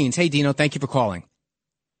Dino in Queens. Hey, Dino, thank you for calling.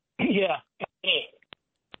 Yeah.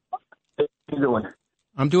 How you doing?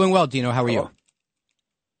 I'm doing well, Dino. How are you?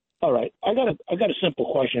 All right. I got a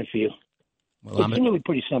simple question for you. Well, it's really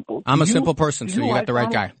pretty simple. I'm a simple person, so you got the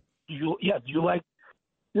right guy.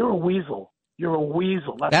 You're a weasel. You're a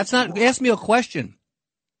weasel. That's not. Ask me a question.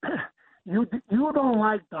 You don't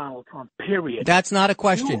like Donald Trump. Period. That's not a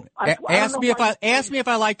question. Ask me if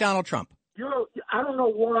I like Donald Trump. I don't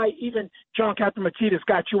know why even John Catsimatidis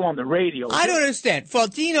got you on the radio. I don't understand. Well,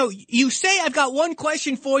 Dino, you say I've got one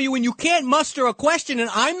question for you, and you can't muster a question, and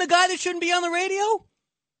I'm the guy that shouldn't be on the radio.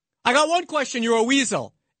 I got one question. You're a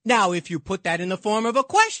weasel. Now, if you put that in the form of a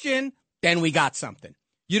question, then we got something.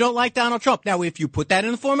 You don't like Donald Trump. Now, if you put that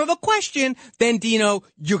in the form of a question, then Dino,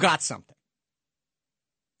 you got something.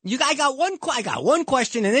 I got one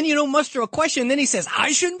question, and then you don't muster a question, and then he says,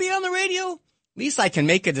 I shouldn't be on the radio? At least I can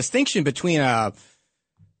make a distinction between a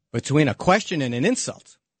question and an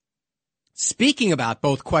insult. Speaking about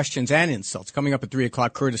both questions and insults, coming up at 3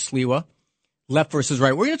 o'clock, Curtis Sliwa, Left versus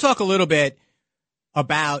Right. We're going to talk a little bit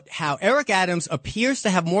about how Eric Adams appears to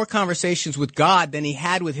have more conversations with God than he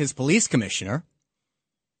had with his police commissioner.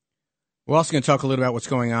 We're also going to talk a little about what's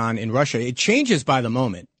going on in Russia. It changes by the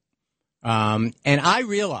moment. And I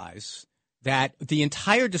realize that the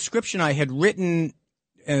entire description I had written,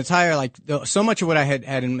 so much of what I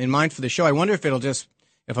had in mind for the show, I wonder if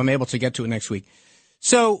if I'm able to get to it next week.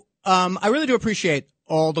 So, I really do appreciate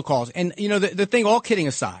all the calls. And, the thing, all kidding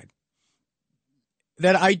aside,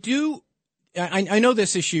 that I know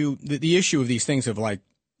this issue, the issue of these things of like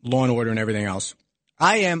law and order and everything else.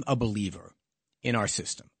 I am a believer in our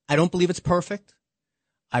system. I don't believe it's perfect.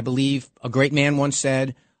 I believe a great man once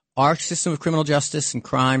said, our system of criminal justice and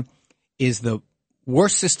crime is the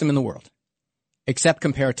worst system in the world, except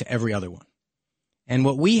compared to every other one. And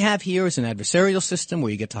what we have here is an adversarial system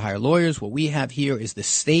where you get to hire lawyers. What we have here is the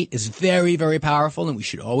state is very, very powerful, and we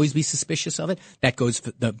should always be suspicious of it. That goes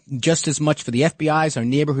for just as much for the FBI as our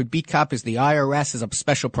neighborhood beat cop, as the IRS, as a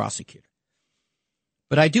special prosecutor.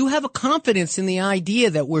 But I do have a confidence in the idea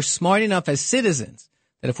that we're smart enough as citizens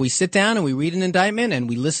that if we sit down and we read an indictment and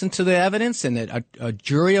we listen to the evidence and that a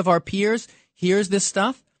jury of our peers hears this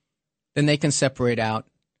stuff, then they can separate out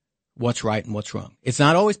what's right and what's wrong. It's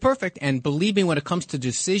not always perfect, and believe me, when it comes to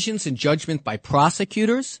decisions and judgment by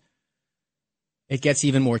prosecutors, it gets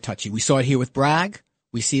even more touchy. We saw it here with Bragg.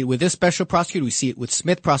 We see it with this special prosecutor. We see it with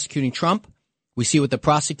Smith prosecuting Trump. We see it with the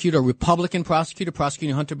prosecutor, a Republican prosecutor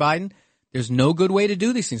prosecuting Hunter Biden. There's no good way to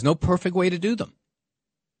do these things, no perfect way to do them.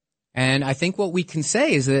 And I think what we can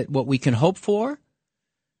say is that what we can hope for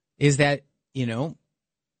is that,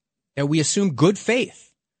 that we assume good faith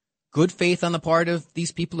on the part of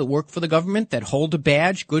these people that work for the government, that hold a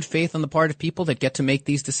badge, good faith on the part of people that get to make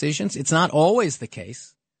these decisions. It's not always the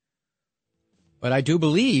case. But I do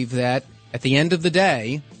believe that at the end of the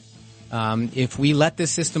day, if we let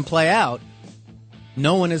this system play out,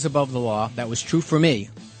 no one is above the law. That was true for me.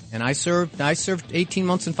 And I served 18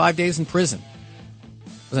 months and 5 days in prison.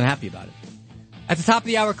 Wasn't happy about it. At the top of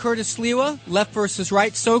the hour, Curtis Sliwa, Left versus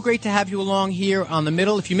Right. So great to have you along here on The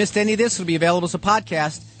Middle. If you missed any of this, it'll be available as a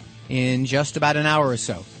podcast in just about an hour or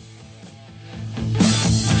so.